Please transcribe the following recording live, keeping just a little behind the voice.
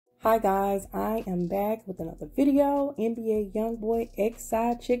Hi guys, I am back with another video. NBA Youngboy ex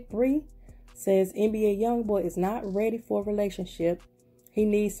sidechick Bree says NBA Youngboy is not ready for a relationship. He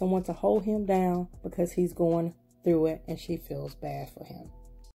needs someone to hold him down because he's going through it and she feels bad for him.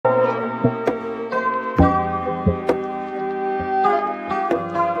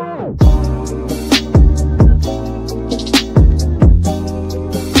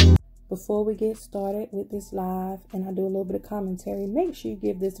 Before we get started with this live and I do a little bit of commentary, make sure you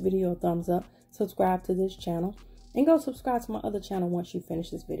give this video a thumbs up, subscribe to this channel, and go subscribe to my other channel once you finish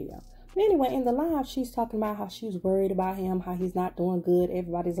this video. But anyway, in the live, she's talking about how she's worried about him, how he's not doing good.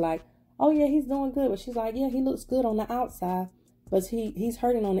 Everybody's like, oh yeah, he's doing good. But she's like, yeah, he looks good on the outside, but he's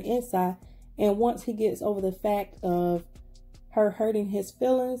hurting on the inside. And once he gets over the fact of her hurting his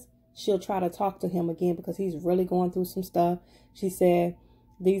feelings, she'll try to talk to him again because he's really going through some stuff. She said,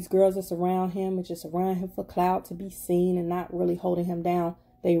 these girls that surround him and just surround him for clout to be seen and not really holding him down.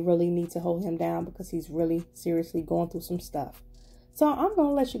 They really need to hold him down because he's really seriously going through some stuff. So I'm going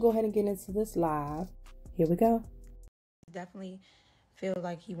to let you go ahead and get into this live. Here we go. Definitely feel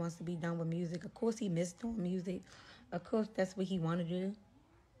like he wants to be done with music. Of course, he missed doing music. Of course, that's what he wanted to do.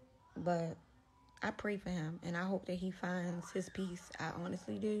 But I pray for him, and I hope that he finds his peace. I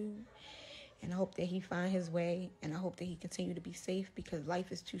honestly do. And I hope that he find his way, and I hope that he continue to be safe because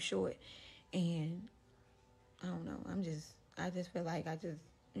life is too short. And I don't know. I just feel like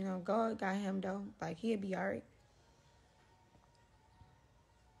God got him though. Like, he'll be all right.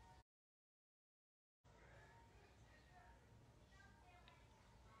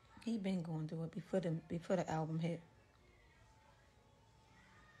 He been going through it before the album hit.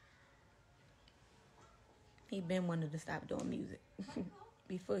 He been wanting to stop doing music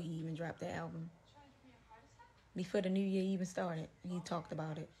before he even dropped the album. Before the new year even started, he talked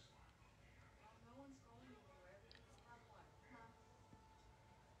about it.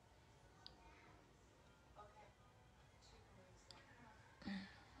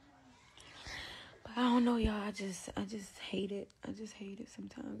 But I don't know, y'all. I just hate it. I just hate it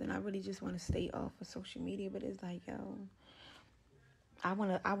sometimes, and I really just want to stay off of social media. But it's like, yo, I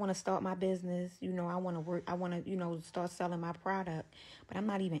wanna start my business. I wanna work. I wanna start selling my product. But I'm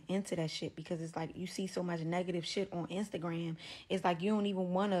not even into that shit because it's like you see so much negative shit on Instagram. It's like you don't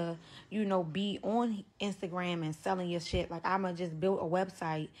even wanna be on Instagram and selling your shit. Like, I'ma just build a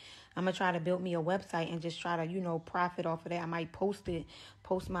website. I'm gonna try to build me a website and just try to profit off of that. I might post my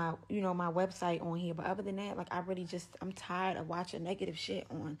my website on here. But other than that, like, I'm tired of watching negative shit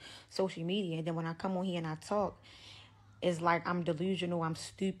on social media. And then when I come on here and I talk, it's like I'm delusional, I'm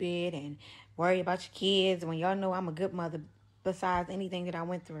stupid, and worry about your kids when y'all know I'm a good mother besides anything that I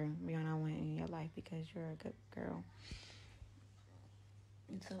went through, I went in your life because you're a good girl.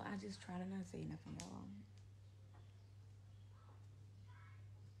 And so I just try to not say nothing, y'all.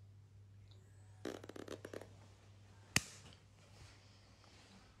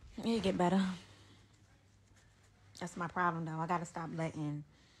 It'll get better. That's my problem, though. I gotta stop letting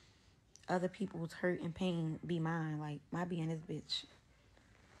other people's hurt and pain be mine. Like, my being this bitch.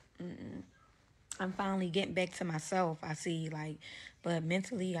 I'm finally getting back to myself, I see, like, but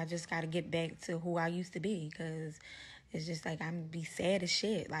mentally, I just got to get back to who I used to be, because it's just like, I'm be sad as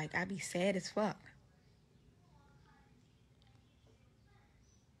shit. Like, I be sad as fuck.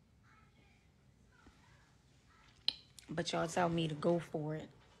 But y'all tell me to go for it.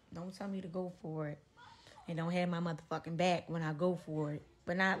 Don't tell me to go for it. And don't have my motherfucking back when I go for it.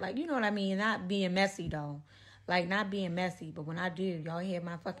 But not, like, you know what I mean? Not being messy, though. Like, not being messy. But when I do, y'all have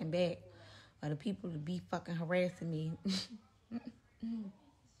my fucking back. Or the people to be fucking harassing me.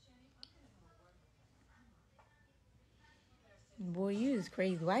 Boy, you is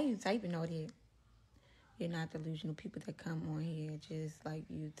crazy. Why you typing all that? You're not delusional. People that come on here just like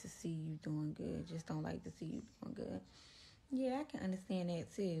you to see you doing good. Just don't like to see you doing good. Yeah, I can understand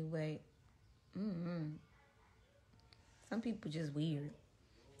that too. But some people just weird.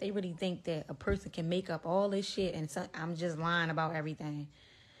 They really think that a person can make up all this shit and I'm just lying about everything.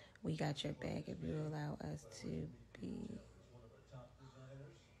 We got your back if you allow us to be.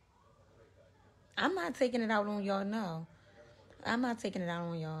 I'm not taking it out on y'all, no. I'm not taking it out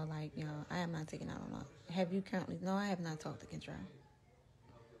on y'all, like, I am not taking it out on y'all. Have you currently? No, I have not talked to Control.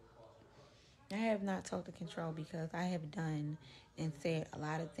 I have not talked to Control because I have done and said a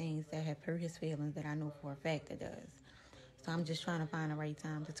lot of things that have hurt his feelings that I know for a fact it does. So I'm just trying to find the right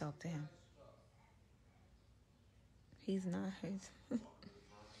time to talk to him. He's not his.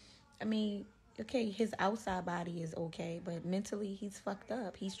 I mean, okay, his outside body is okay, but mentally he's fucked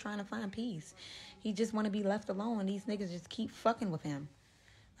up. He's trying to find peace. He just want to be left alone. These niggas just keep fucking with him.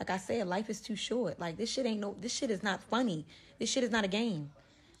 Like I said, life is too short. Like, this shit is not funny. This shit is not a game.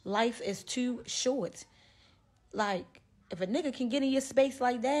 Life is too short. Like, if a nigga can get in your space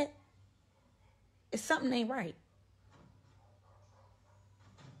like that, it's something ain't right.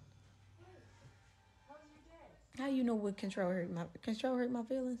 How you know what control hurt my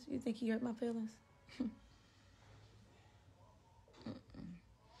feelings? You think he hurt my feelings?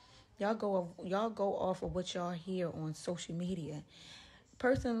 Y'all go off of what y'all hear on social media.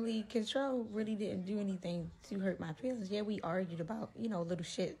 Personally, Control really didn't do anything to hurt my feelings. Yeah, we argued about, little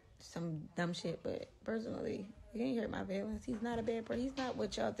shit, some dumb shit, but personally, he ain't hurt my feelings. He's not a bad person. He's not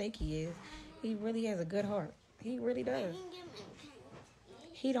what y'all think he is. He really has a good heart. He really does.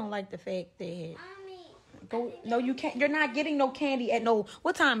 He don't like the fact that no, you can't. You're not getting no candy at no.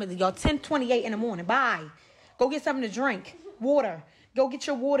 What time is it, y'all? 10:28 in the morning. Bye. Go get something to drink. Water. Go get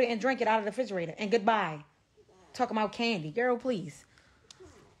your water and drink it out of the refrigerator. And goodbye. Talking about candy, girl. Please.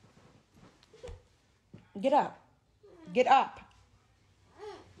 Get up. Get up.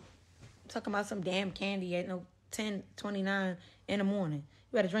 Talking about some damn candy at no 10:29 in the morning.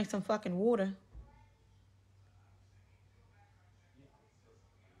 You better drink some fucking water.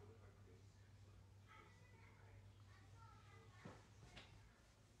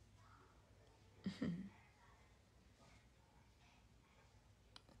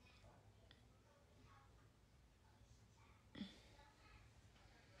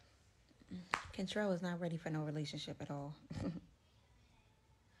 Control is not ready for no relationship at all.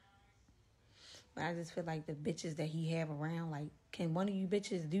 But I just feel like the bitches that he have around, like, can one of you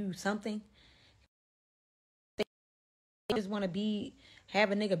bitches do something? They just want to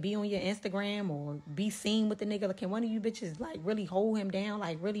have a nigga be on your Instagram or be seen with the nigga. Like, can one of you bitches, like, really hold him down?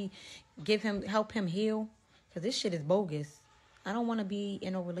 Like, really help him heal? Because this shit is bogus. I don't want to be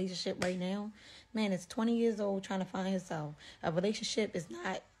in a relationship right now. Man, it's 20 years old trying to find himself. A relationship is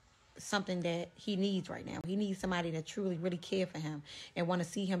not something that he needs right now. He needs somebody that truly, really care for him and want to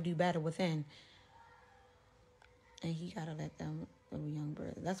see him do better within. And he gotta let them little young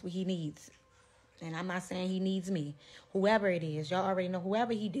brother. That's what he needs. And I'm not saying he needs me. Whoever it is, y'all already know.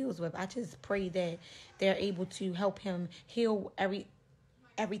 Whoever he deals with, I just pray that they're able to help him heal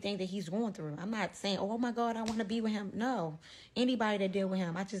everything that he's going through. I'm not saying, oh my God, I want to be with him. No. Anybody that deal with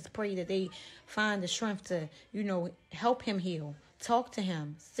him, I just pray that they find the strength to, help him heal. Talk to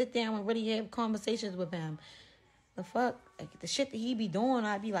him. Sit down and really have conversations with him. The fuck? Like, the shit that he be doing,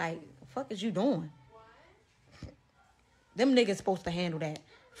 I'd be like, the fuck is you doing? Them niggas supposed to handle that.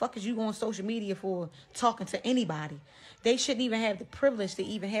 Fuck is you on social media for talking to anybody? They shouldn't even have the privilege to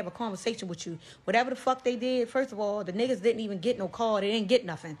even have a conversation with you. Whatever the fuck they did, first of all, the niggas didn't even get no call. They didn't get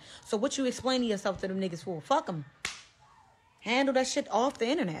nothing. So what you explaining yourself to them niggas for? Fuck them. Handle that shit off the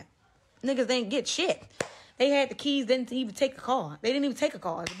internet. Niggas didn't get shit. They had the keys, didn't even take a call. They didn't even take a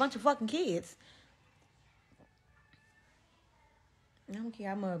call. It's a bunch of fucking kids. I don't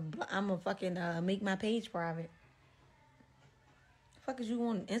care. I'm a fucking make my page private. Fuck is you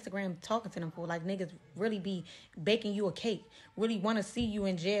on Instagram talking to them for? Like, niggas really be baking you a cake, really want to see you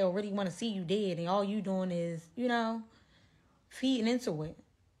in jail, really want to see you dead, and all you doing is, feeding into it.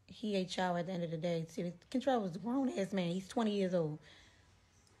 He a child at the end of the day. See, Control was a grown ass man. He's 20 years old.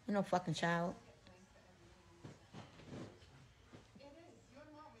 You're no fucking child.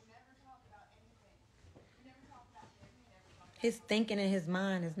 His thinking in his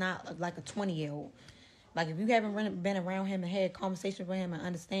mind is not like a 20-year-old. Like, if you haven't been around him and had conversations with him and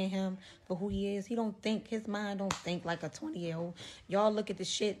understand him for who he is, his mind don't think like a 20-year-old. Y'all look at the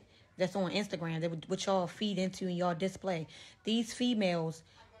shit that's on Instagram, which y'all feed into and y'all display. These females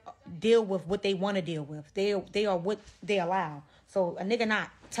deal with what they want to deal with. They are what they allow. So a nigga not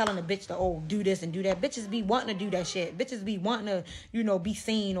telling a bitch to, do this and do that. Bitches be wanting to do that shit. Bitches be wanting to, be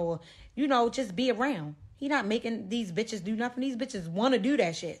seen or, just be around. He not making these bitches do nothing. These bitches want to do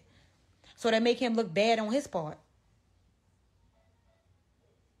that shit. So that make him look bad on his part.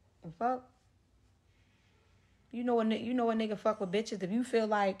 The fuck? You know a nigga fuck with bitches. If you feel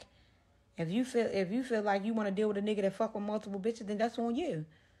like you want to deal with a nigga that fuck with multiple bitches, then that's on you.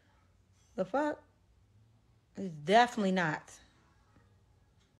 The fuck? It's definitely not.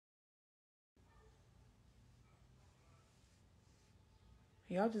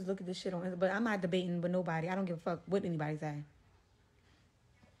 Y'all just look at this shit on, but I'm not debating with nobody. I don't give a fuck what anybody say.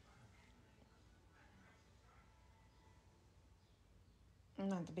 I'm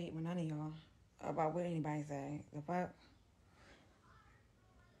not debating with none of y'all about what anybody say. The fuck?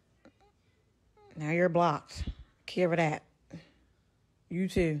 Now you're blocked. Care for that. You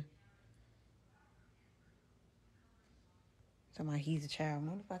too. Somebody, he's a child.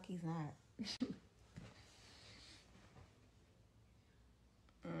 No, the fuck he's not.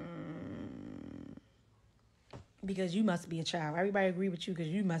 Because you must be a child. Everybody agree with you because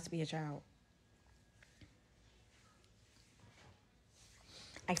you must be a child.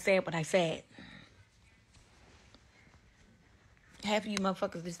 I said what I said. Half of you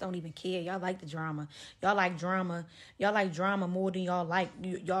motherfuckers just don't even care. Y'all like the drama. Y'all like drama. Y'all like drama more than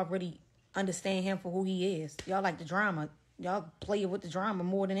y'all really understand him for who he is. Y'all like the drama. Y'all play with the drama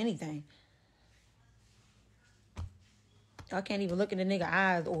more than anything. Y'all can't even look in the nigga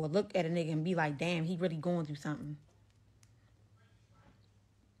eyes or look at a nigga and be like, damn, he really going through something.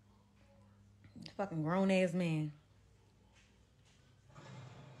 Fucking grown ass man.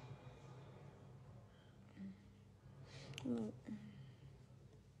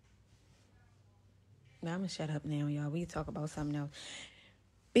 Now I'm gonna shut up now, y'all. We talk about something else.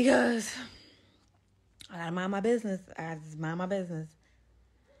 Because I gotta mind my business. I just mind my business.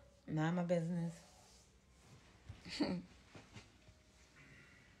 Mind my business.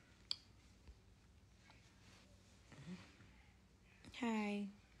 Hi.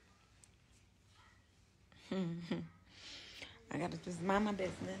 I gotta just mind my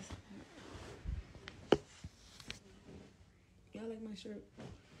business. Y'all like my shirt?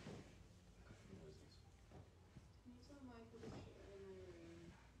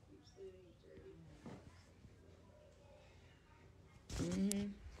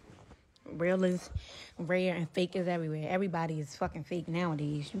 Real is rare and fake is everywhere. Everybody is fucking fake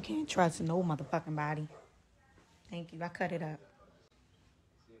nowadays. You can't trust no motherfucking body. Thank you. I cut it up.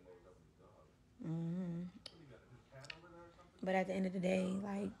 But at the end of the day,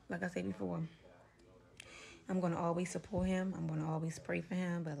 like I said before, I'm gonna always support him. I'm gonna always pray for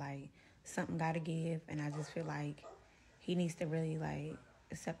him. But like something gotta give, and I just feel like he needs to really like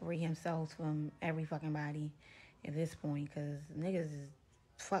separate himself from every fucking body at this point, because niggas is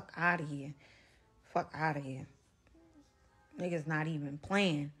fuck out of here. Fuck out of here. Niggas not even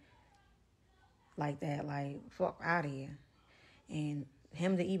playing like that. Like, fuck out of here. And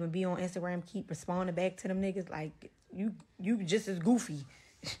him to even be on Instagram, keep responding back to them niggas, like, you just as goofy.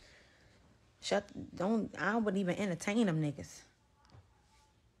 I wouldn't even entertain them niggas.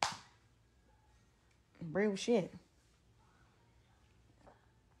 Real shit.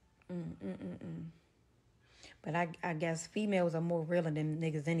 But I guess females are more realer than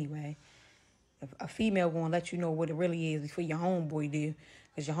niggas anyway. A female gonna let you know what it really is before your homeboy do.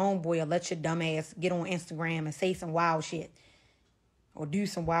 Because your homeboy will let your dumb ass get on Instagram and say some wild shit. Or do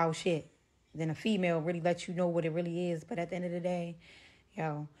some wild shit. Then a female really let you know what it really is. But at the end of the day,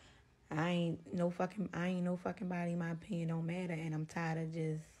 yo, I ain't no fucking body. My opinion don't matter. And I'm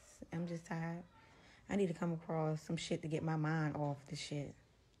just tired. I need to come across some shit to get my mind off this shit.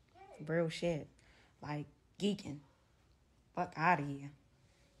 Real shit. Like, geeking. Fuck out of here.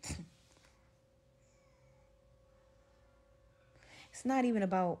 It's not even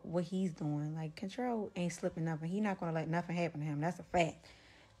about what he's doing. Like, Control ain't slipping nothing. He not going to let nothing happen to him. That's a fact.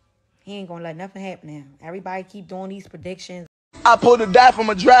 He ain't going to let nothing happen to him. Everybody keep doing these predictions. I pulled a die from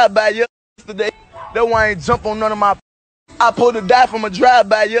a drive-by yesterday. That one ain't jump on none of my... I pulled a die from a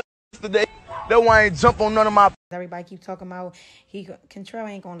drive-by yesterday. That one ain't jump on none of my... Everybody keep talking about Control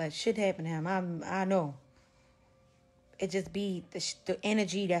ain't going to let shit happen to him. I know. It just be the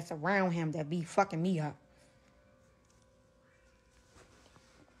energy that's around him that be fucking me up.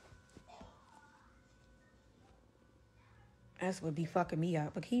 That's what be fucking me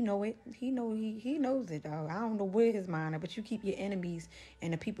up. But he know it. He knows it, dog. I don't know where his mind is, but you keep your enemies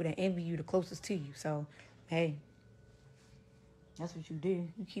and the people that envy you the closest to you. So, hey, that's what you do.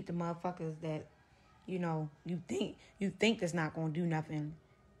 You keep the motherfuckers that, you know, you think that's not gonna do nothing.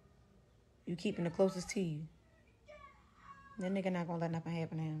 You keep them the closest to you. That nigga not gonna let nothing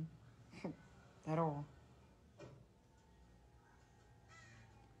happen to him. At all.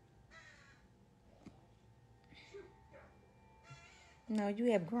 No,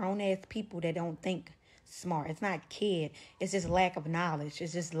 you have grown-ass people that don't think smart. It's not kid. It's just lack of knowledge.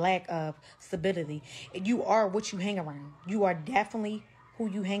 It's just lack of stability. You are what you hang around. You are definitely who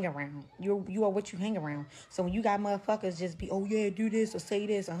you hang around. You are what you hang around. So when you got motherfuckers just be, oh yeah, do this or say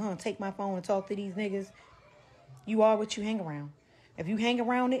this or take my phone and talk to these niggas, you are what you hang around. If you hang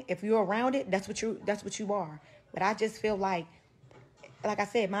around it, if you're around it, that's what you are. But I just feel like I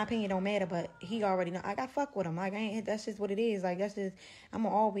said, my opinion don't matter, but he already know. I got fuck with him. Like, that's just what it is. Like, that's just, I'm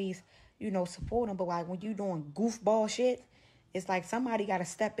gonna always, support him. But like, when you doing goofball shit, it's like somebody got to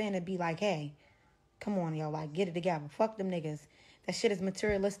step in and be like, hey, come on, yo, like, get it together. Fuck them niggas. That shit is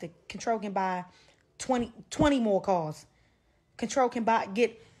materialistic. Control can buy 20 more cars. Control can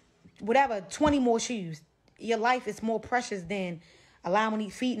get whatever, 20 more shoes. Your life is more precious than allowing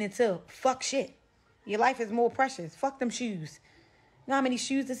these feeding into fuck shit. Your life is more precious. Fuck them shoes. know how many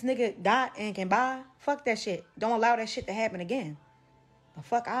shoes this nigga got and can buy? Fuck that shit. Don't allow that shit to happen again. The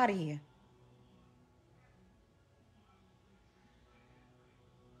fuck out of here.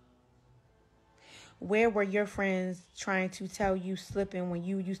 Where were your friends trying to tell you slipping when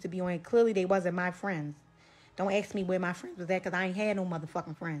you used to be on it? Clearly, they wasn't my friends. Don't ask me where my friends was at, because I ain't had no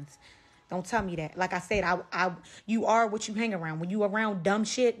motherfucking friends. Don't tell me that. Like I said, you are what you hang around. When you around dumb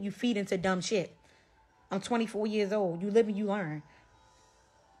shit, you feed into dumb shit. I'm 24 years old. You live and you learn.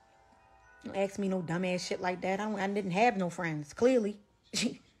 Don't ask me no dumbass shit like that. I didn't have no friends, clearly.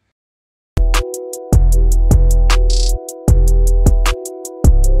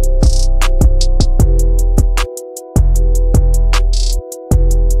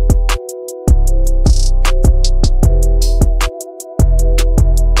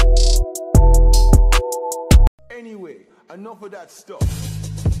 Anyway, enough of that stuff.